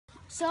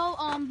So,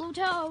 Blue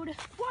Toad.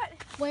 What?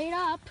 Wait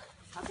up.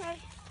 Okay.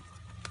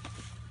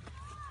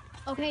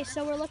 Okay,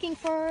 so we're looking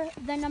for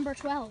the number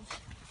 12.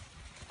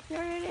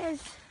 There it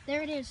is.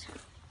 There it is.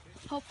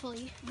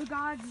 Hopefully. The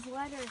God's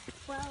letter,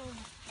 12.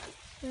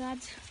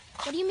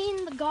 What do you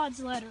mean the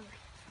God's letter?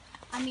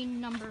 I mean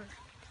number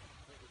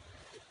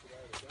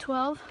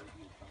 12.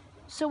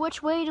 So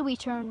which way do we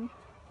turn?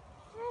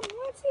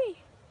 Let's see.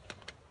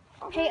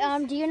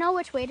 Hey, do you know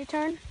which way to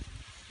turn?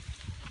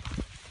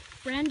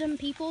 Random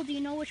people, do you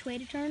know which way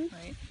to turn?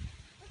 Right.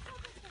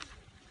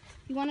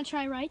 You want to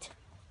try right?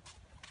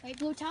 Wait,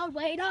 Blue Toad,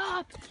 wait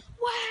up!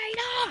 Wait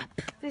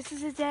up! This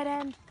is a dead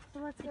end. So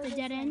let's go It's a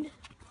dead end.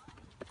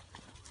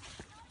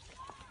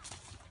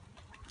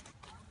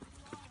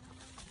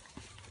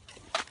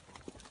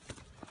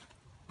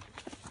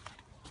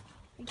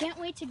 I can't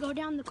wait to go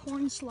down the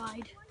corn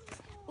slide.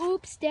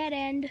 Oops, dead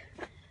end.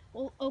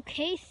 Well,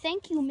 okay,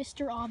 thank you,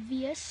 Mr.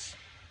 Obvious.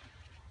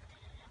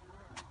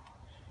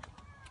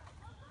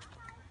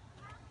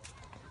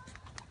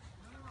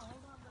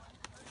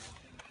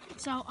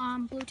 So,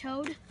 Blue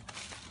Toad,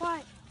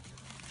 What?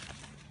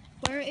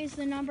 where is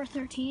the number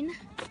 13?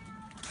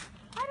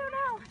 I don't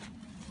know.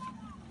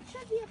 It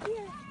should be up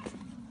here.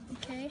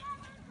 Okay.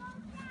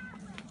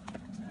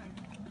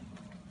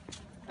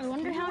 I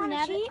wonder how wanna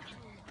Nabbit. cheat?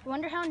 I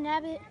wonder how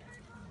Nabbit.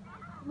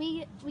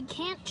 We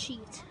can't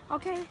cheat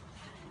Okay.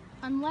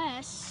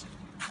 unless.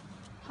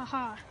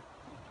 Haha.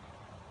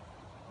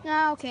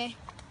 Nah, okay.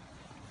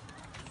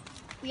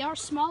 We are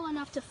small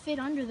enough to fit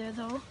under there,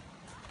 though.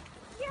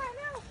 Yeah, I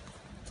know.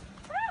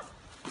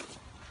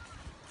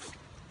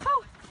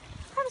 Oh,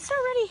 I'm so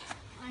ready.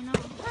 I know.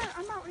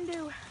 A Mountain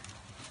Dew.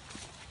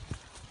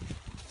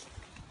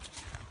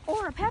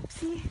 Or a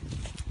Pepsi.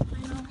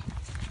 I know.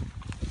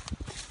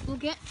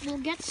 We'll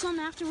get some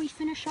after we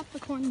finish up the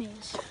corn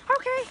maze.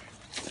 Okay.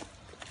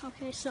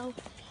 Okay, so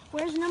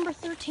where's number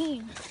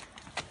 13?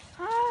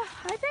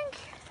 I think.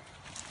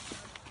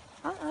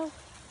 Uh-oh.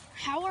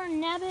 How are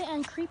Nabbit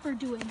and Creeper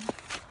doing?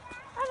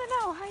 I don't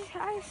know.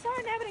 I saw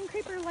an Abbott and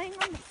Creeper laying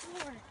on the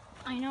floor.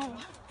 I know.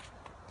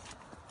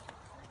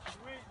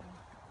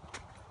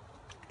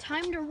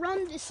 Time to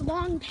run this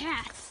long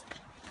path.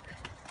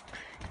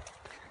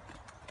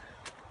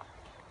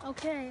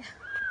 Okay.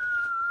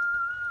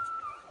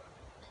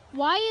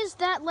 Why is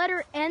that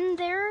letter N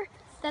there?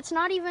 That's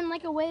not even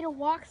like a way to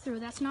walk through.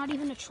 That's not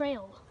even a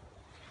trail.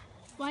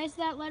 Why is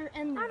that letter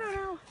N there? I don't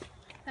know.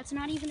 That's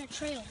not even a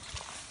trail.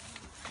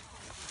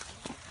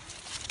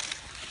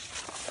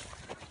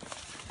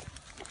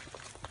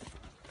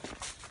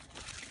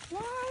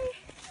 Why?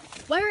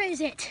 Where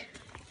is it?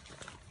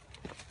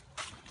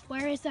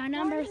 Where is our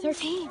number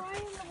 13? Why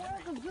in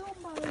the world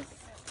the Goombas?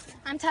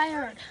 I'm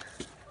tired.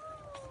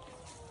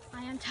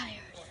 I am tired.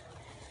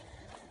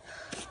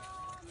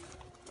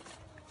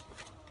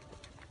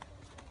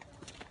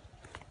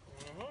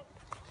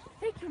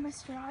 Thank you,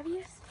 Mr.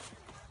 Obvious.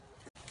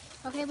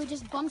 Okay, we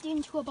just bumped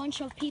into a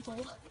bunch of people.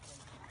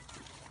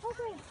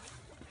 Okay.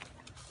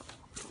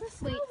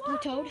 Wait, Blue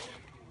Toad?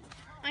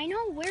 I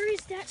know, where is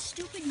that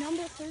stupid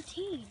number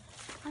 13?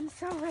 I'm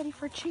so ready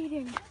for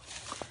cheating.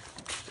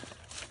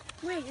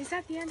 Wait, is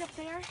that the end up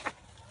there?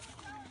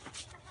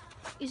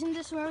 Isn't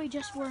this where we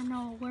just were?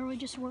 No, where we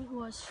just were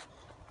was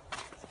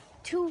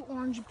 2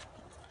 orange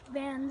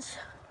vans.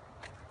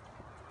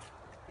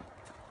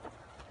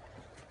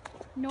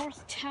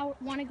 North Tower.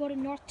 Want to go to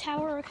North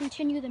Tower or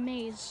continue the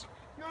maze?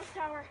 North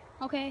Tower.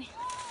 Okay.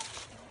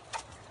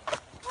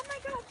 Oh my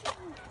god.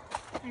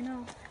 I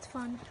know, it's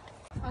fun.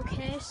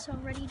 Okay, so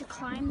ready to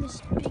climb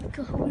this big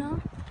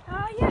kahuna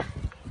Yeah.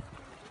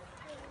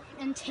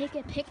 and take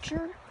a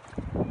picture?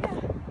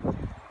 Yeah.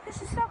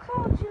 This is so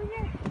cool,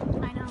 Junior.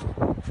 I know.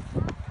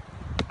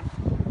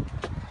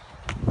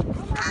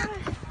 Oh my god.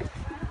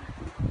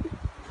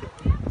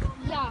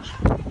 Yeah,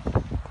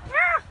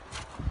 Yeah.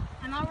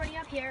 I'm already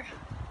up here.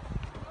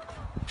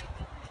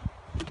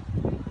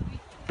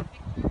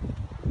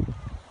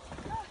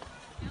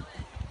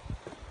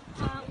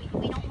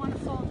 We don't want to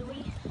fall, do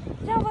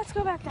we? No, let's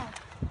go back down.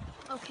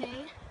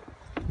 Okay.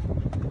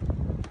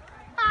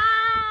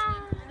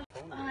 Ah!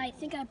 I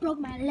think I broke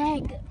my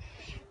leg.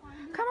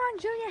 Come on,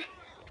 Junior.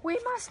 We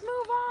must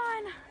move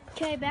on.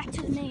 Okay, back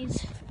to the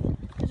maze.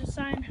 There's a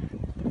sign.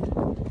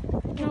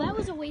 Well, that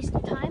was a waste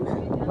of time.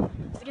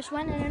 We just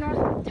went in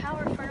our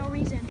tower for no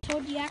reason. So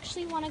do you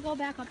actually want to go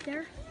back up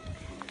there?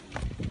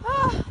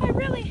 Oh, I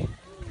really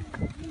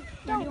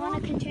Or do you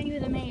want to continue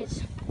the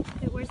maze?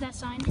 Wait, where's that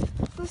sign?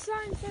 The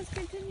sign says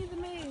continue the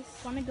maze.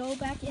 Want to go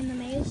back in the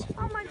maze?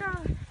 Oh my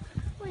god.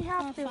 We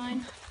have Oh, to.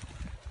 fine.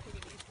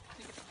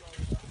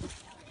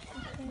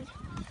 Okay.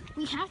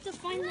 We have to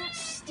find that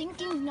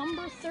stinking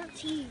number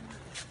 13.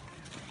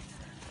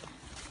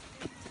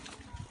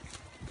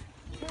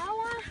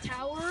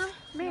 Tower.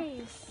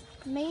 Maze.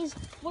 Maze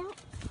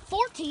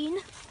 14.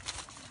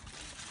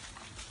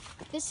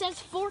 This says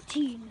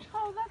 14.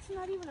 Oh, that's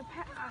not even a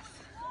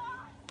path.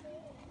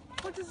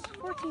 What does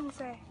 14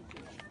 say?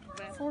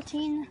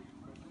 14.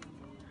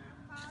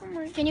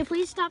 Alright. Can you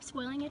please stop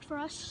spoiling it for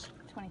us?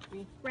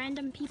 23.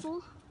 Random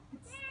people.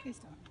 Please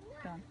don't.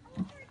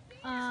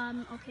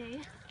 Okay.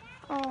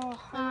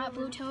 Oh.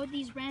 Blue Toad,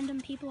 these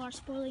random people are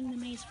spoiling the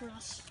maze for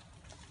us.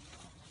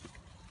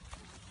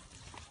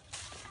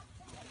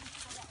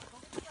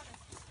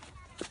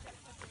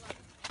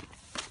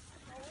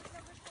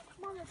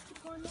 Come on, let's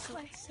keep going this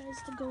way. It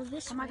says to go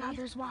this way. Oh my God,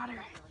 there's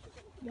water.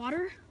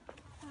 Water?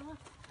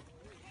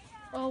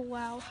 Oh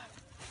wow.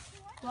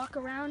 Walk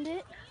around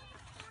it.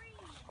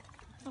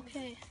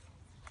 Okay.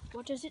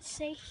 What does it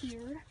say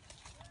here?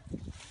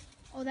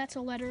 Oh, that's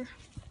a letter.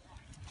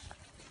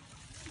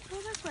 Go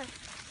this way.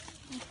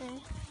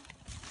 Okay.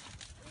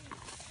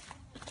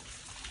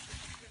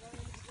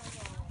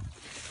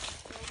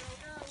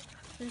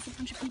 There's a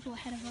bunch of people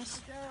ahead of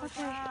us.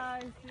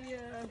 Okay.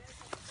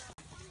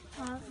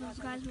 Those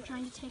guys were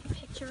trying to take a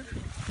picture.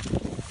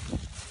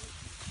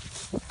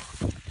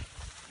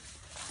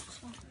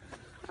 So,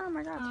 Oh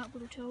my God.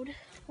 Blue Toad.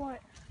 What?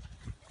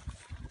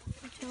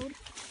 Blue Toad.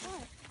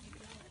 What?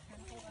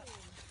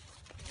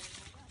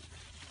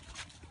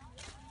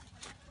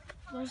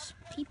 Those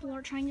people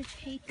are trying to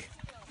take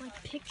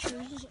like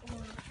pictures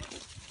or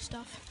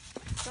stuff.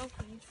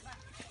 Selfies.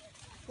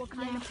 What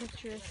kind of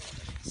pictures?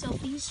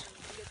 Selfies,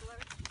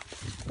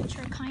 which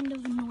are kind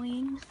of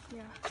annoying.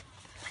 Yeah.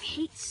 I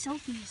hate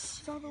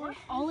selfies.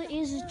 All it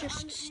is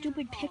just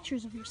stupid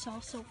pictures of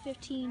yourself. So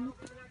 15.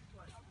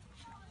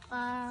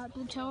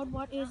 Blue Toad,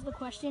 what is the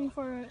question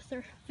for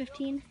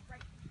 15?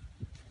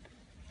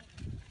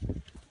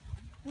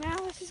 Now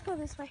let's just go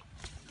this way.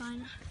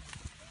 Fine.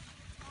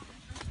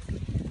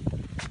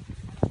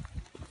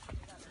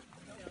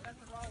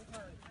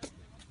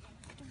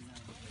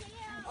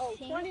 Oh,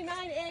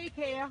 29A,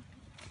 Kaya.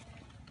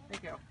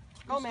 Thank you.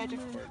 Go, Magic.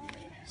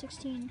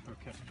 16.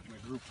 Okay, my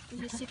group.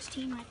 There's a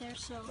 16 right there.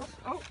 So,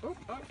 Oh.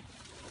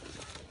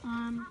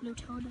 Blue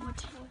Toad,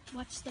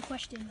 what's the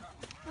question?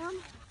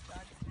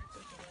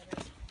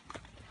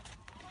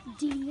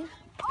 D.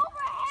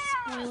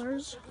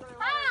 Spoilers.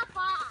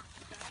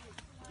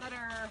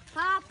 Letter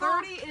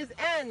 30 is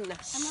N.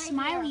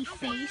 Smiley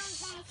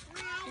face.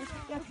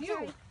 That's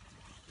you.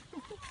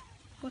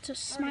 What's a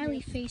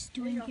smiley face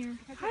doing here?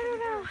 I don't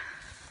know.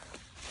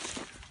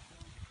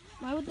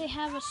 Why would they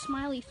have a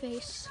smiley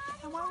face?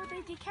 And why would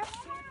they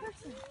decapitate a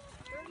person?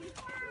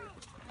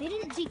 They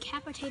didn't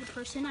decapitate a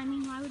person. I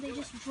mean, why would they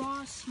just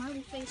draw a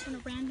smiley face in a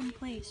random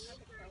place?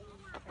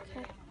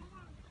 Okay.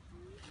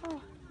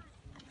 Oh.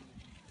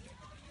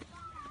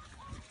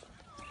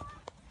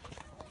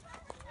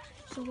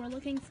 So we're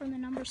looking for the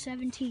number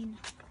 17.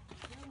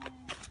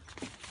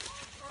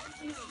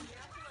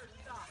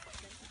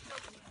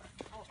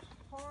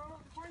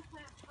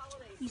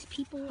 These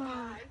people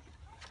are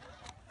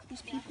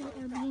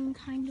being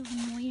kind of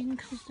annoying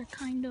because they're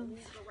kind of a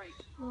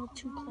little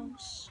too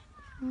close.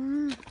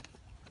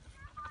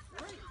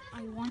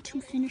 I want to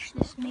finish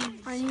this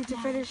maze. I need to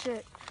now. finish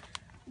it.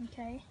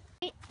 Okay.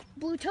 Hey,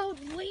 Blue Toad,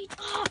 wait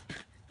up!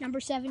 Number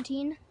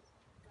 17.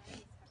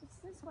 It's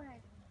this way.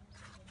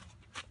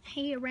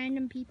 Hey,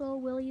 random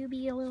people, will you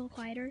be a little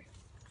quieter?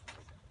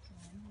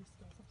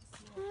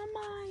 Oh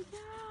my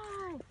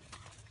God.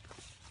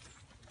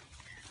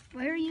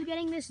 Where are you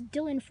getting this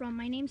Dylan from?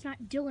 My name's not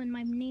Dylan,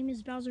 my name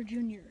is Bowser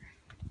Jr.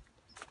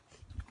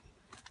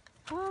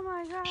 Oh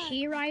my God.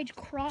 Hayride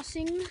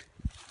crossing?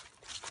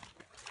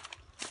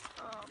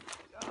 Oh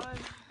my God.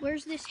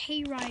 Where's this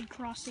hayride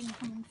crossing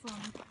coming from?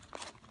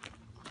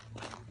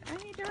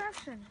 Any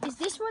direction. Is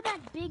this where that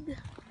big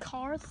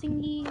car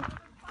thingy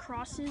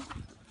crosses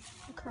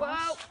across?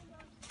 Wow.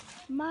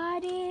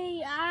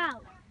 Muddy! Ow!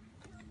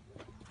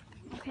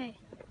 Okay.